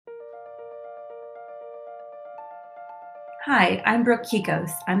Hi, I'm Brooke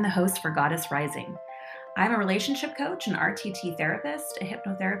Kikos. I'm the host for Goddess Rising. I'm a relationship coach, an RTT therapist, a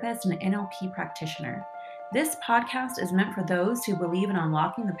hypnotherapist, and an NLP practitioner. This podcast is meant for those who believe in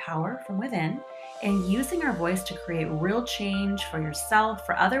unlocking the power from within and using our voice to create real change for yourself,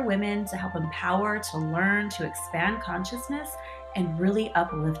 for other women, to help empower, to learn, to expand consciousness, and really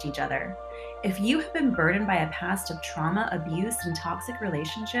uplift each other. If you have been burdened by a past of trauma, abuse, and toxic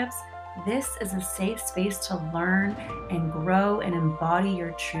relationships, this is a safe space to learn and grow and embody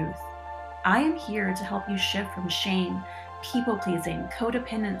your truth. I am here to help you shift from shame, people pleasing,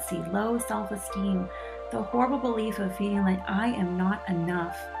 codependency, low self esteem, the horrible belief of feeling like I am not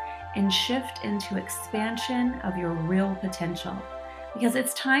enough, and shift into expansion of your real potential. Because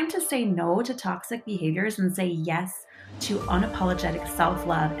it's time to say no to toxic behaviors and say yes to unapologetic self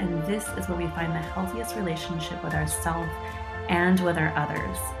love. And this is where we find the healthiest relationship with ourselves and with our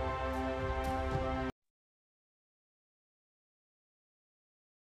others.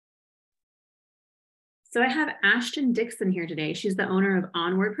 So I have Ashton Dixon here today. She's the owner of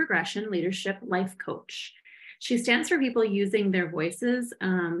Onward Progression Leadership Life Coach. She stands for people using their voices,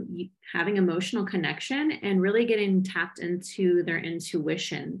 having emotional connection, and really getting tapped into their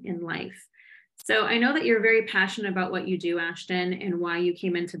intuition in life. So I know that you're very passionate about what you do, Ashton, and why you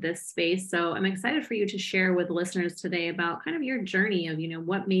came into this space. So I'm excited for you to share with listeners today about kind of your journey of,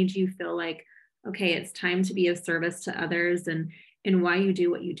 what made you feel like, okay, it's time to be of service to others and why you do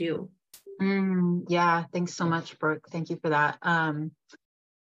what you do. Yeah, thanks so much, Brooke. Thank you for that.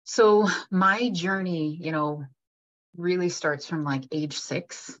 So my journey, really starts from like age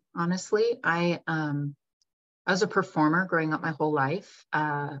 6, honestly. I was a performer growing up my whole life.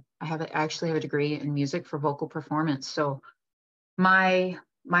 I actually have a degree in music for vocal performance. So my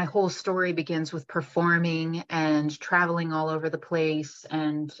whole story begins with performing and traveling all over the place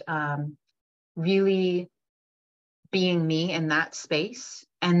and really being me in that space.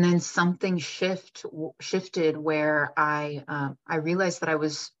 And then something shifted where I realized that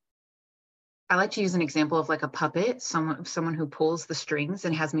I like to use an example of like a puppet, someone who pulls the strings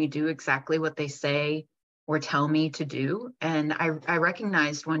and has me do exactly what they say or tell me to do. And I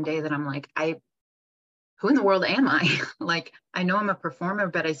recognized one day that I'm like, who in the world am I? Like, I know I'm a performer,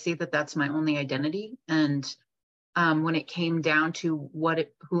 but I see that that's my only identity. And when it came down to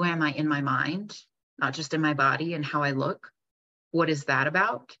who am I in my mind, not just in my body and how I look, what is that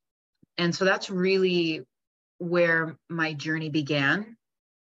about? And so that's really where my journey began.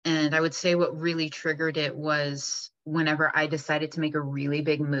 And I would say what really triggered it was whenever I decided to make a really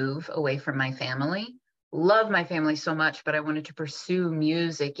big move away from my family. Love my family so much, but I wanted to pursue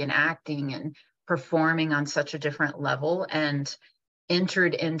music and acting and performing on such a different level, and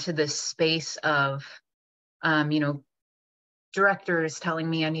entered into this space of, directors telling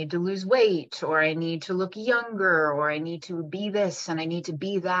me I need to lose weight, or I need to look younger, or I need to be this and I need to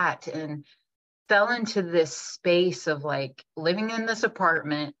be that, and fell into this space of like living in this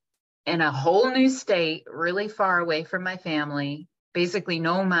apartment in a whole new state, really far away from my family, basically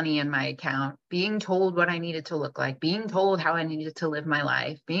no money in my account, being told what I needed to look like, being told how I needed to live my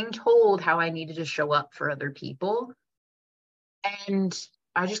life, being told how I needed to show up for other people. And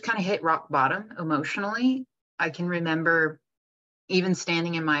I just kind of hit rock bottom emotionally. I can remember even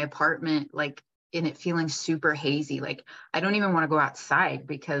standing in my apartment, like in it feeling super hazy. Like I don't even want to go outside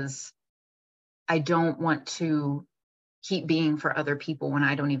because I don't want to keep being for other people when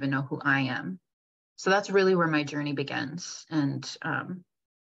I don't even know who I am. So that's really where my journey begins. And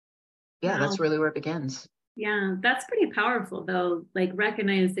that's really where it begins. Yeah, that's pretty powerful though. Like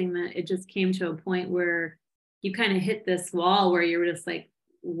recognizing that it just came to a point where you kind of hit this wall where you were just like,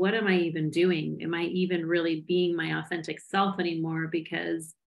 what am I even doing? Am I even really being my authentic self anymore?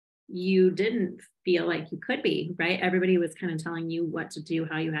 Because you didn't feel like you could be, right? Everybody was kind of telling you what to do,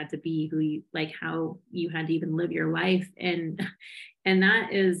 how you had to be, how you had to even live your life. And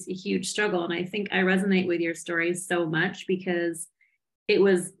that is a huge struggle. And I think I resonate with your story so much because it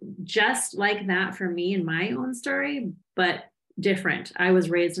was just like that for me in my own story, but different. I was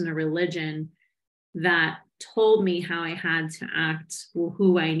raised in a religion that told me how I had to act,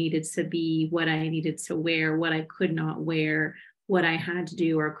 who I needed to be, what I needed to wear, what I could not wear, what I had to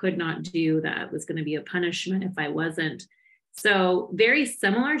do or could not do that was going to be a punishment if I wasn't. So very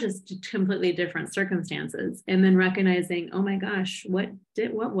similar, just completely different circumstances. And then recognizing, oh my gosh, what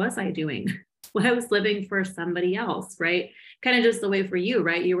was I doing? Well, I was living for somebody else, right? Kind of just the way for you,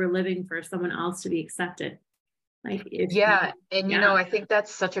 right? You were living for someone else to be accepted. I think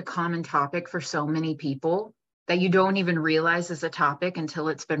that's such a common topic for so many people that you don't even realize is a topic until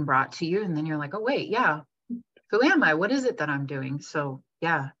it's been brought to you. And then you're like, oh, wait, yeah. Who am I? What is it that I'm doing? So,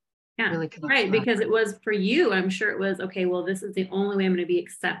 yeah. Yeah, really connect right. to that. Because it was for you, I'm sure it was, okay, well, this is the only way I'm going to be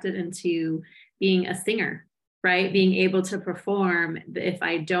accepted into being a singer, right? Being able to perform. If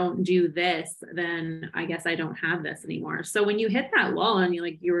I don't do this, then I guess I don't have this anymore. So when you hit that wall and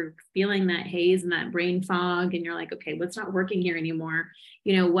you were feeling that haze and that brain fog, and you're like, okay, what's not working here anymore?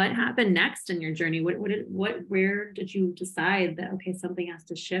 What happened next in your journey? Where did you decide that, okay, something has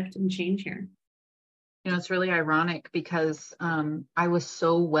to shift and change here? It's really ironic because I was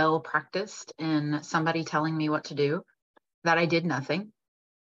so well practiced in somebody telling me what to do that I did nothing.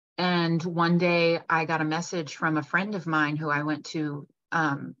 And one day I got a message from a friend of mine who I went to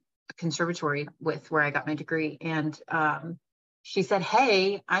a conservatory with, where I got my degree. And she said,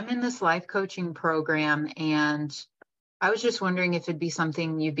 "Hey, I'm in this life coaching program, and I was just wondering if it'd be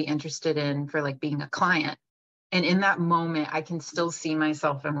something you'd be interested in for like being a client." And in that moment, I can still see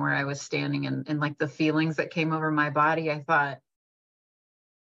myself and where I was standing, and like the feelings that came over my body. I thought,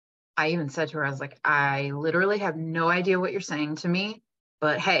 I even said to her, I was like, I literally have no idea what you're saying to me,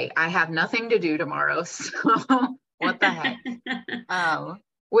 but hey, I have nothing to do tomorrow. So what the heck?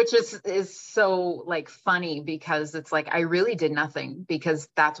 Which is so like funny, because it's like I really did nothing, because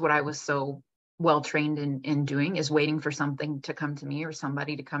that's what I was so well trained in doing, is waiting for something to come to me, or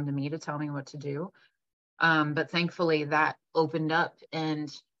somebody to come to me to tell me what to do. But thankfully that opened up,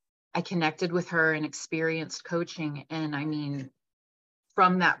 and I connected with her and experienced coaching. And I mean,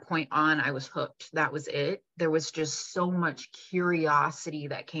 from that point on, I was hooked. That was it. There was just so much curiosity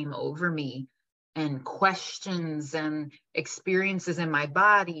that came over me, and questions and experiences in my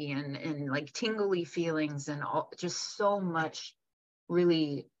body, and like tingly feelings, and all, just so much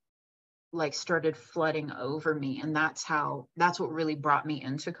really like started flooding over me. And that's what really brought me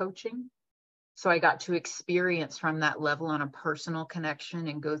into coaching. So I got to experience from that level on a personal connection,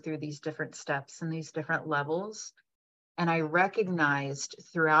 and go through these different steps and these different levels. And I recognized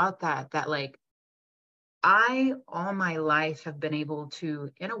throughout that like I all my life have been able to,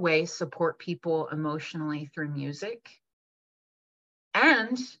 in a way, support people emotionally through music.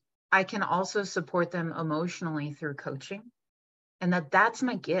 And I can also support them emotionally through coaching. And that's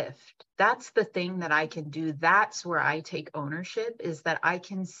my gift. That's the thing that I can do. That's where I take ownership, is that I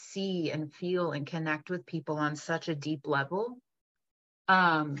can see and feel and connect with people on such a deep level.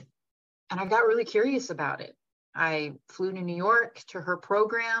 And I got really curious about it. I flew to New York to her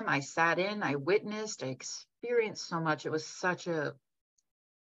program. I sat in, I witnessed, I experienced so much. It was such a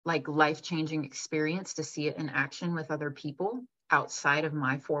like life-changing experience to see it in action with other people outside of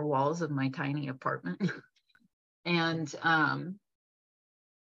my four walls of my tiny apartment. And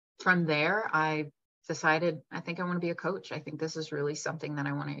from there, I decided, I think I want to be a coach. I think this is really something that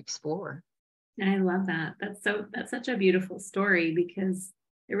I want to explore. I love that. That's such a beautiful story, because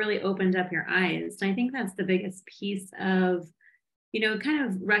it really opened up your eyes. And I think that's the biggest piece of, kind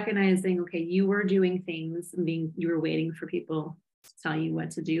of recognizing, okay, you were doing things and you were waiting for people to tell you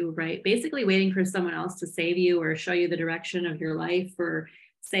what to do, right? Basically waiting for someone else to save you, or show you the direction of your life, or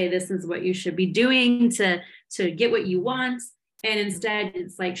say, this is what you should be doing to get what you want. And instead,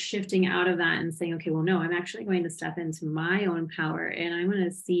 it's like shifting out of that and saying, okay, well, no, I'm actually going to step into my own power, and I'm going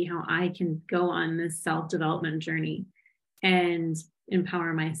to see how I can go on this self-development journey and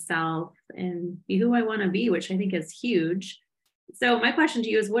empower myself and be who I want to be, which I think is huge. So my question to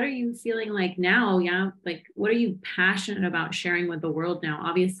you is, what are you feeling like now? Yeah. Like, what are you passionate about sharing with the world now?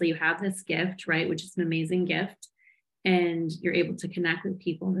 Obviously you have this gift, right? Which is an amazing gift, and you're able to connect with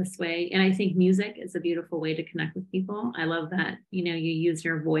people this way. And I think music is a beautiful way to connect with people. I love that, you use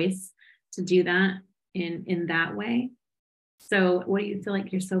your voice to do that in that way. So what do you feel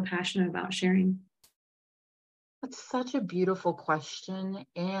like you're so passionate about sharing? That's such a beautiful question.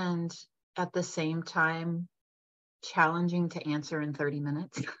 And at the same time, challenging to answer in 30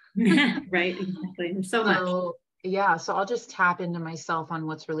 minutes. Right, exactly. There's so much. So yeah, so I'll just tap into myself on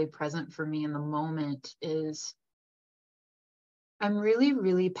what's really present for me in the moment. Is I'm really,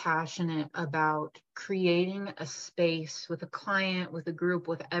 really passionate about creating a space with a client, with a group,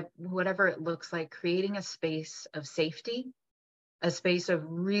 with whatever it looks like, creating a space of safety, a space of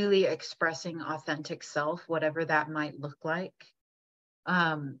really expressing authentic self, whatever that might look like.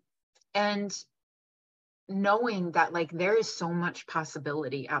 And knowing that like there is so much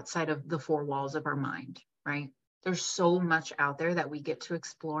possibility outside of the four walls of our mind, right? There's so much out there that we get to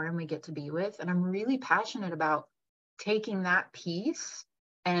explore and we get to be with. And I'm really passionate about taking that piece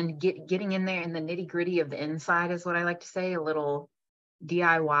and getting in there in the nitty gritty of the inside, is what I like to say, a little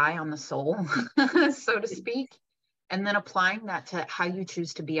DIY on the soul, so to speak, and then applying that to how you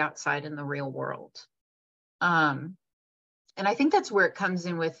choose to be outside in the real world. And I think that's where it comes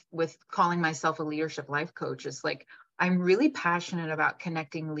in with calling myself a leadership life coach. Is like, I'm really passionate about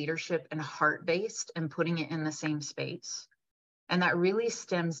connecting leadership and heart-based and putting it in the same space. And that really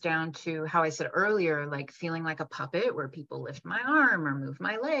stems down to how I said earlier, like feeling like a puppet where people lift my arm or move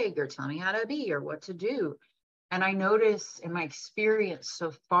my leg or tell me how to be or what to do. And I notice in my experience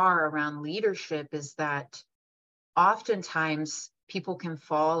so far around leadership is that oftentimes people can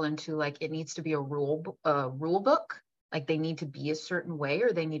fall into like it needs to be a rule book, like they need to be a certain way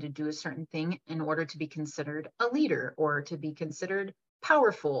or they need to do a certain thing in order to be considered a leader or to be considered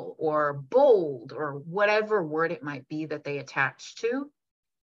powerful or bold or whatever word it might be that they attach to.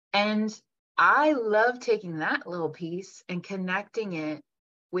 And I love taking that little piece and connecting it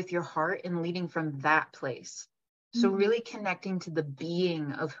with your heart and leading from that place. So really connecting to the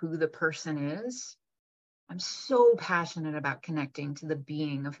being of who the person is. I'm so passionate about connecting to the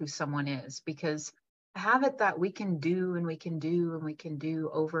being of who someone is because I have it that we can do and we can do and we can do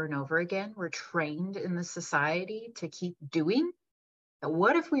over and over again. We're trained in the society to keep doing. But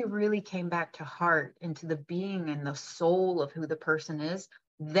what if we really came back to heart and to the being and the soul of who the person is?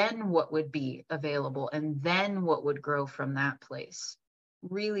 Then what would be available and then what would grow from that place?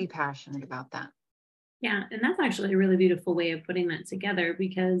 Really passionate about that. Yeah, and that's actually a really beautiful way of putting that together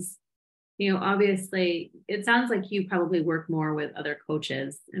because, obviously it sounds like you probably work more with other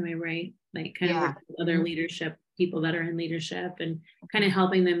coaches. Am I right? Like kind of Yeah. work with other leadership people that are in leadership and kind of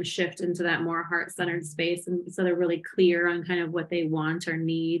helping them shift into that more heart-centered space. And so they're really clear on kind of what they want or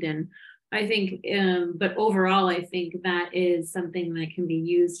need. And I think, but overall, I think that is something that can be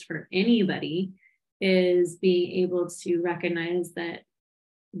used for anybody is being able to recognize that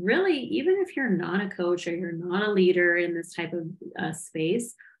really, even if you're not a coach or you're not a leader in this type of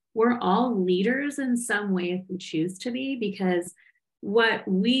space, we're all leaders in some way if we choose to be, because what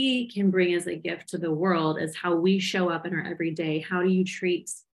we can bring as a gift to the world is how we show up in our everyday. How do you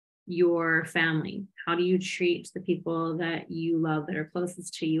treat your family? How do you treat the people that you love that are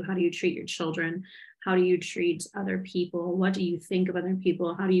closest to you? How do you treat your children? How do you treat other people? What do you think of other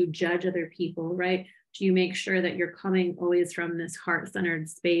people? How do you judge other people, right? Do you make sure that you're coming always from this heart-centered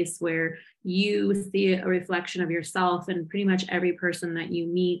space where you see a reflection of yourself in pretty much every person that you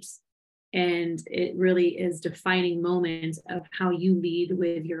meet? And it really is defining moment of how you lead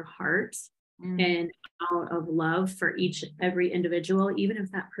with your heart and out of love for every individual, even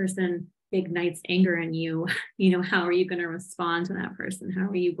if that person ignites anger in you, how are you going to respond to that person? How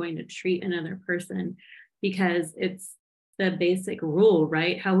are you going to treat another person? Because it's the basic rule,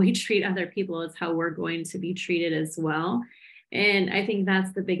 right? How we treat other people is how we're going to be treated as well. And I think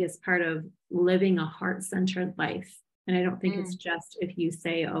that's the biggest part of living a heart-centered life. And I don't think it's just if you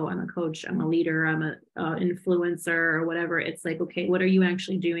say, oh, I'm a coach, I'm a leader, I'm an influencer or whatever. It's like, okay, what are you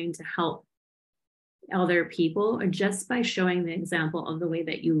actually doing to help other people, or just by showing the example of the way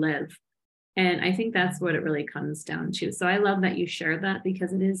that you live? And I think that's what it really comes down to. So I love that you shared that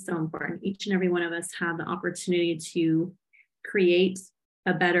because it is so important. Each and every one of us have the opportunity to create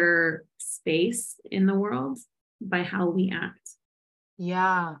a better space in the world by how we act.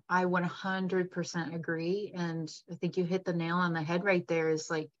 Yeah, I 100% agree. And I think you hit the nail on the head right there is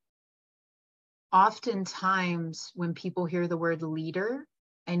like, oftentimes when people hear the word leader,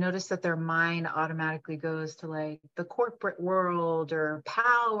 I notice that their mind automatically goes to like the corporate world or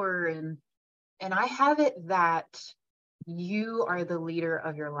power. And I have it that you are the leader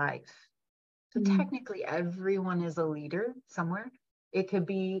of your life. So technically everyone is a leader somewhere. It could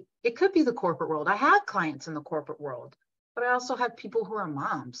be the corporate world. I have clients in the corporate world, but I also have people who are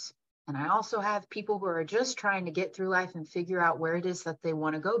moms. And I also have people who are just trying to get through life and figure out where it is that they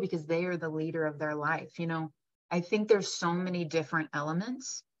want to go because they are the leader of their life. I think there's so many different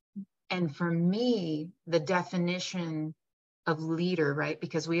elements. And for me, the definition of leader, right?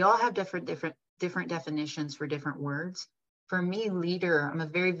 Because we all have different definitions for different words. For me, leader, I'm a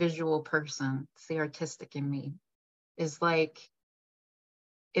very visual person. It's the artistic in me, is like,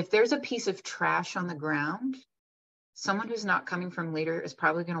 if there's a piece of trash on the ground, someone who's not coming from leader is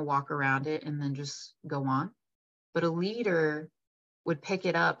probably going to walk around it and then just go on. But a leader would pick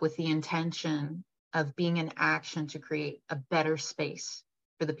it up with the intention of being in action to create a better space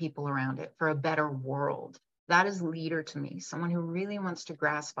for the people around it, for a better world. That is leader to me, someone who really wants to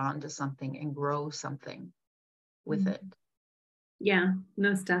grasp onto something and grow something with it. Yeah,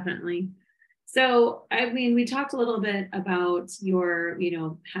 most definitely. So, I mean, we talked a little bit about your,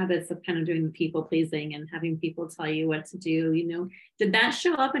 habits of kind of doing the people pleasing and having people tell you what to do. Did that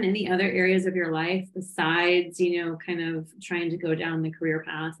show up in any other areas of your life besides, kind of trying to go down the career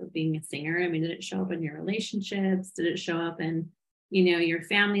path of being a singer? I mean, did it show up in your relationships? Did it show up in, your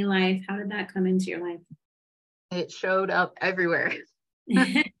family life? How did that come into your life? It showed up everywhere.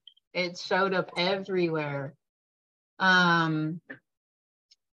 It showed up everywhere. Um,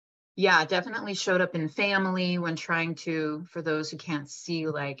 yeah, definitely showed up in family when trying to, for those who can't see,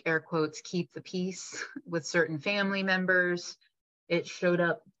 like air quotes, keep the peace with certain family members. It showed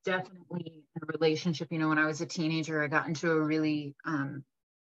up definitely in a relationship. You know, when I was a teenager, I got into a really,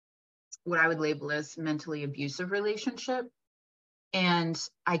 what I would label as mentally abusive relationship. And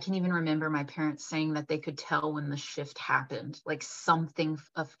I can even remember my parents saying that they could tell when the shift happened, like something,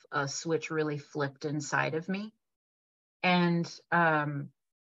 a switch really flipped inside of me. And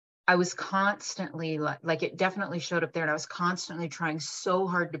I was constantly like it definitely showed up there. And I was constantly trying so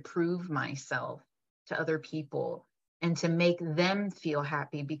hard to prove myself to other people and to make them feel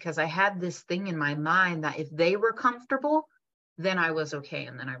happy, because I had this thing in my mind that if they were comfortable, then I was okay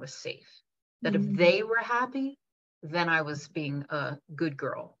and then I was safe. That if Mm. they were happy, then I was being a good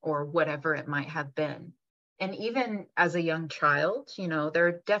girl or whatever it might have been. And even as a young child, you know, there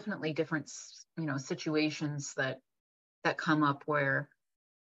are definitely different, you know, situations that come up where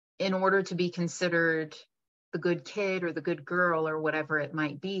in order to be considered the good kid or the good girl or whatever it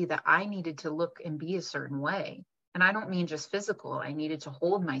might be, that I needed to look and be a certain way. And I don't mean just physical, I needed to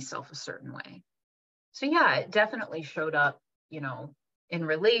hold myself a certain way. So, yeah, it definitely showed up, you know, in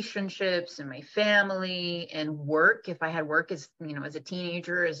relationships, in my family, and work. If I had work as, you know, as a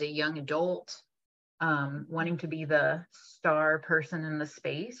teenager, as a young adult, wanting to be the star person in the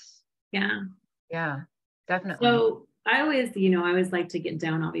space. Yeah. Yeah, definitely. So I always, I always like to get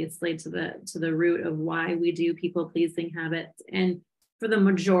down, obviously, to the root of why we do people pleasing habits. And for the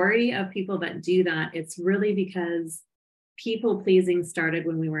majority of people that do that, it's really because people pleasing started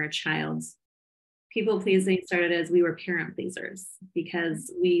when we were a child. People pleasing started as we were parent pleasers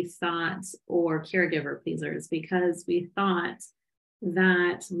because we thought, or caregiver pleasers, because we thought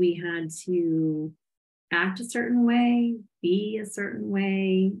that we had to act a certain way, be a certain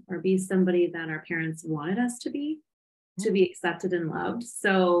way, or be somebody that our parents wanted us to be accepted and loved.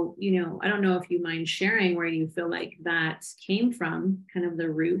 So, I don't know if you mind sharing where you feel like that came from, kind of the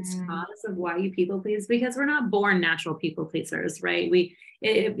root Mm. cause of why you people please, because we're not born natural people pleasers, right?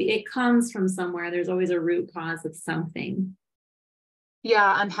 It comes from somewhere. There's always a root cause of something.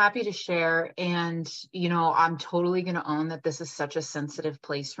 Yeah, I'm happy to share. And, you know, I'm totally going to own that this is such a sensitive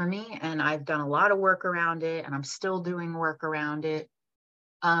place for me. And I've done a lot of work around it and I'm still doing work around it.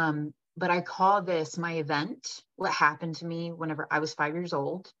 But I call this my event, what happened to me whenever I was 5 years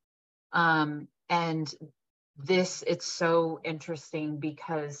old. And it's so interesting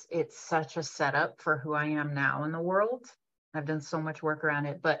because it's such a setup for who I am now in the world. I've done so much work around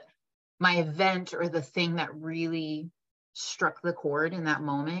it, but my event, or the thing that really struck the chord in that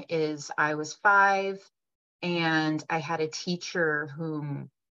moment, is I was 5 and I had a teacher whom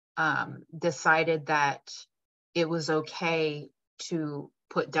decided that it was okay to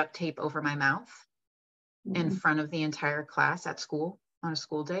put duct tape over my mouth in Mm. front of the entire class at school on a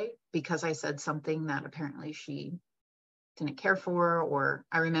school day because I said something that apparently she didn't care for. Or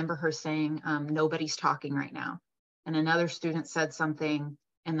I remember her saying, nobody's talking right now. And another student said something,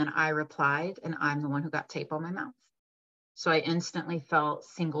 and then I replied, and I'm the one who got tape on my mouth. So I instantly felt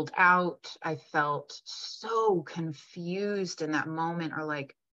singled out. I felt so confused in that moment, or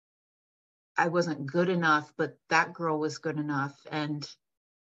like I wasn't good enough, but that girl was good enough. And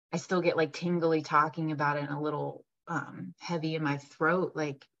I still get like tingly talking about it, and a little heavy in my throat.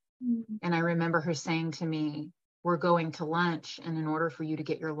 Like, Mm. and I remember her saying to me, we're going to lunch. And in order for you to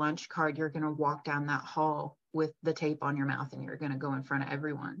get your lunch card, you're going to walk down that hall with the tape on your mouth and you're going to go in front of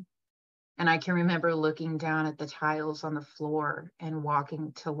everyone. And I can remember looking down at the tiles on the floor and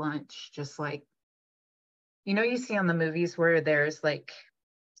walking to lunch, just like, you know, you see on the movies where there's like,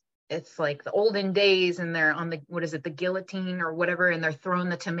 it's like the olden days and they're on the, what is it, the guillotine or whatever, and they're throwing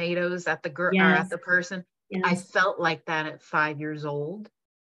the tomatoes at the girl or at Yes, the person. I yes. felt like that at 5 years old.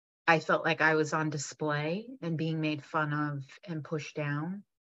 I felt like I was on display and being made fun of and pushed down.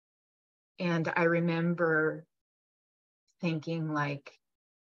 And I remember thinking, like,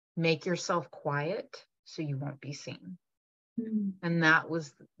 make yourself quiet so you won't be seen. Mm. And that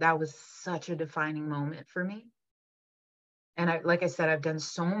was such a defining moment for me. And like I said, I've done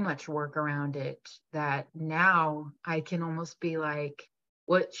so much work around it that now I can almost be like,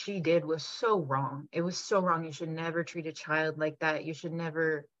 what she did was so wrong. It was so wrong. You should never treat a child like that.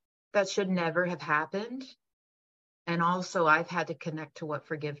 That should never have happened. And also, I've had to connect to what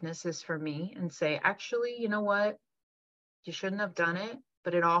forgiveness is for me and say, actually, you know what? You shouldn't have done it,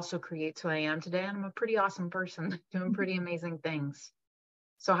 but it also creates who I am today. And I'm a pretty awesome person doing pretty amazing things.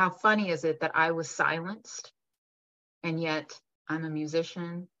 So, how funny is it that I was silenced, and yet I'm a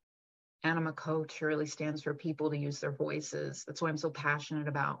musician and I'm a coach who really stands for people to use their voices? That's why I'm so passionate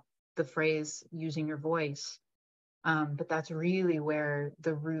about the phrase using your voice. But that's really where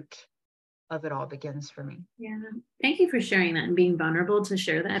the root of it all begins for me. Yeah. Thank you for sharing that and being vulnerable to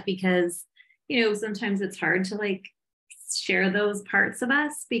share that, because, sometimes it's hard to like share those parts of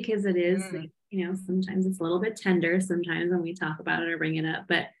us, because it is, sometimes it's a little bit tender sometimes when we talk about it or bring it up.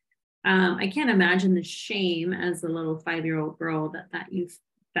 But I can't imagine the shame as a little 5-year-old girl that you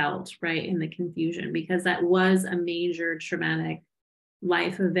felt, right, in the confusion, because that was a major traumatic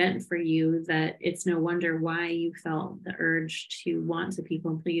life event for you, that it's no wonder why you felt the urge to want to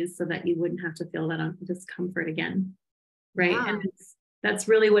people please, so that you wouldn't have to feel that discomfort again, right? Yeah. And that's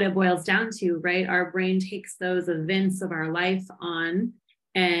really what it boils down to, right? Our brain takes those events of our life on,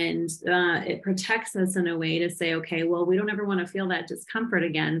 and it protects us in a way to say, okay, well, we don't ever want to feel that discomfort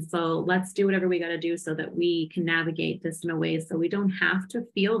again, so let's do whatever we got to do so that we can navigate this in a way so we don't have to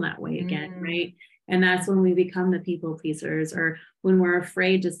feel that way again, right? And that's when we become the people pleasers, or when we're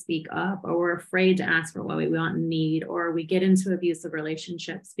afraid to speak up, or we're afraid to ask for what we want and need, or we get into abusive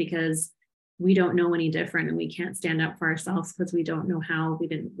relationships because we don't know any different, and we can't stand up for ourselves because we don't know how.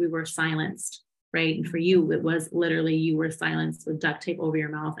 We were silenced, right? And for you, it was literally, you were silenced with duct tape over your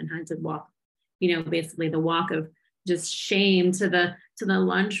mouth and had to walk, basically the walk of just shame to the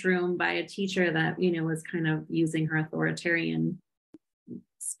lunchroom by a teacher that, was kind of using her authoritarian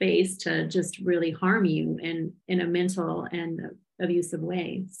space to just really harm you in a mental and abusive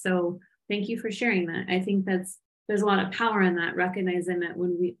way. So thank you for sharing that. I think there's a lot of power in that, recognizing that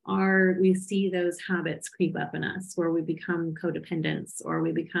when we see those habits creep up in us, where we become codependents, or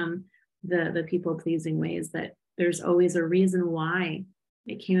we become the people pleasing ways, that there's always a reason why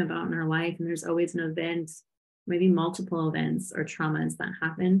it came about in our life. And there's always an event, maybe multiple events or traumas that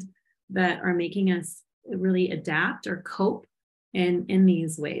happened that are making us really adapt or cope in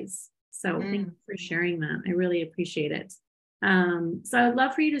these ways. So thank you for sharing that. I really appreciate it. So I'd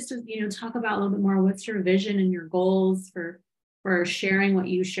love for you just to, talk about a little bit more, what's your vision and your goals for sharing what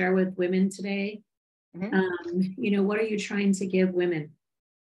you share with women today? What are you trying to give women?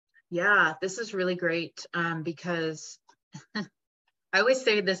 Yeah, this is really great, because I always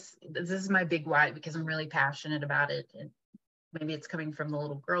say this is my big why, because I'm really passionate about it. And maybe it's coming from the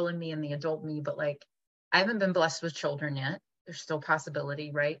little girl in me and the adult me, but like, I haven't been blessed with children yet. There's still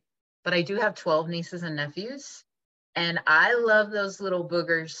possibility, right? But I do have 12 nieces and nephews, and I love those little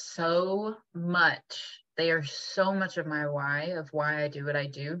boogers so much. They are so much of my why, of why I do what I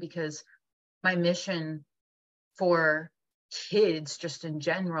do, because my mission for kids just in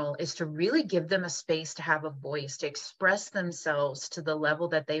general is to really give them a space to have a voice, to express themselves to the level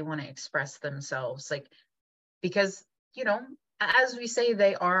that they want to express themselves. Like, because, as we say,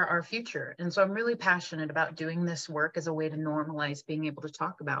 they are our future. And so I'm really passionate about doing this work as a way to normalize being able to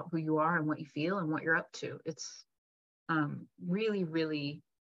talk about who you are and what you feel and what you're up to. It's really, really,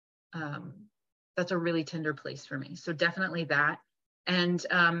 that's a really tender place for me. So definitely that. And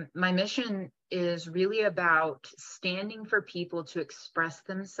my mission is really about standing for people to express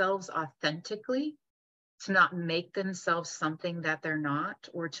themselves authentically, to not make themselves something that they're not,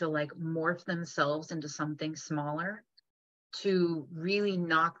 or to like morph themselves into something smaller, to really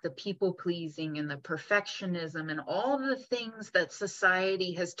knock the people pleasing and the perfectionism and all the things that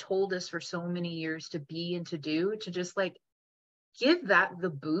society has told us for so many years to be and to do, to just like give that the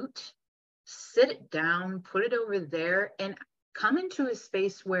boot, sit it down, put it over there, and come into a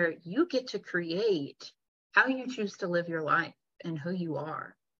space where you get to create how you choose to live your life and who you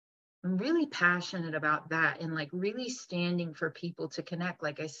are. I'm really passionate about that, and like really standing for people to connect,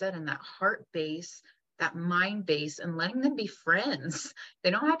 like I said, in that heart base, that mind base, and letting them be friends. They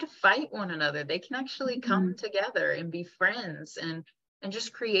don't have to fight one another. They can actually come together and be friends, and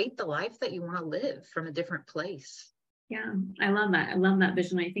just create the life that you want to live from a different place. Yeah, I love that. I love that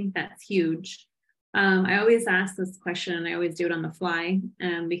vision. I think that's huge. I always ask this question, and I always do it on the fly,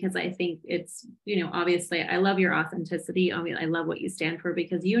 because I think it's, obviously I love your authenticity. I mean, I love what you stand for,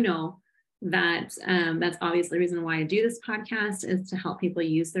 because that that's obviously the reason why I do this podcast, is to help people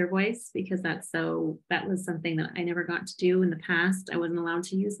use their voice, because that was something that I never got to do in the past. I wasn't allowed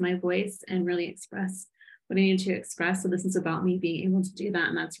to use my voice and really express what I needed to express. So this is about me being able to do that.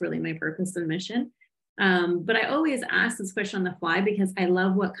 And that's really my purpose and mission. But I always ask this question on the fly, because I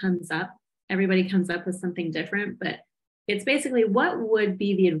love what comes up. Everybody comes up with something different, but it's basically, what would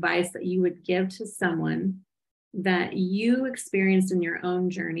be the advice that you would give to someone that you experienced in your own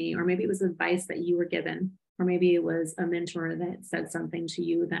journey? Or maybe it was advice that you were given, or maybe it was a mentor that said something to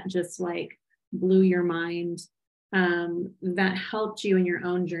you that just like blew your mind, that helped you in your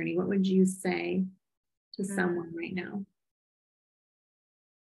own journey. What would you say to someone right now?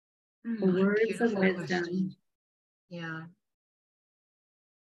 The words of wisdom. Question. Yeah.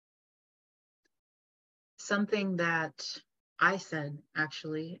 something that I said,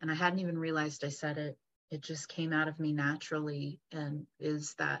 actually, and I hadn't even realized I said it. It just came out of me naturally, and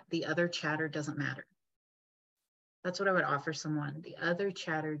is that the other chatter doesn't matter. That's what I would offer someone. The other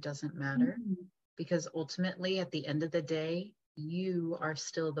chatter doesn't matter, because ultimately, at the end of the day, you are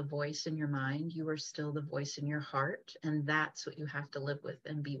still the voice in your mind. You are still the voice in your heart. And that's what you have to live with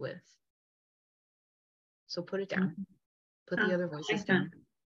and be with. So put it down. Put the other voices down.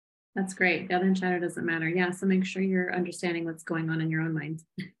 That's great. The other chatter doesn't matter. Yeah. So make sure you're understanding what's going on in your own mind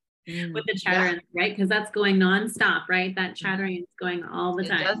with the chatter, right? Because that's going nonstop, right? That chattering is going all the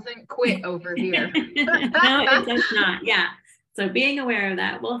time. It doesn't quit over here. No, it does not. Yeah. So being aware of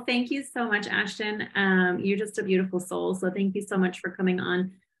that. Well, thank you so much, Ashton. You're just a beautiful soul. So thank you so much for coming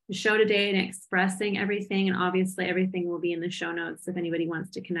on the show today and expressing everything. And obviously everything will be in the show notes if anybody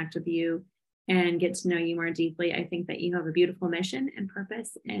wants to connect with you and get to know you more deeply. I think that you have a beautiful mission and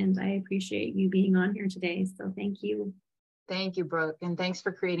purpose, and I appreciate you being on here today. So thank you. Thank you, Brooke. And thanks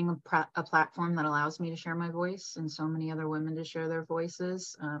for creating a platform that allows me to share my voice and so many other women to share their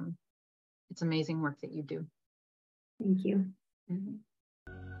voices. It's amazing work that you do. Thank you. Mm-hmm.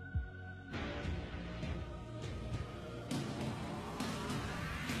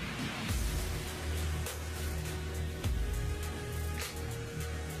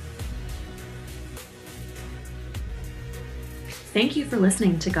 Thank you for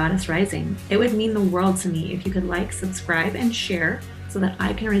listening to Goddess Rising. It would mean the world to me if you could like, subscribe, and share so that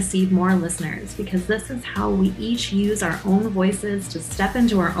I can receive more listeners, because this is how we each use our own voices to step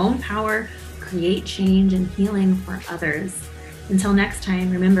into our own power, create change and healing for others. Until next time,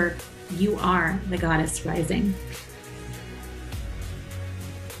 remember, you are the Goddess Rising.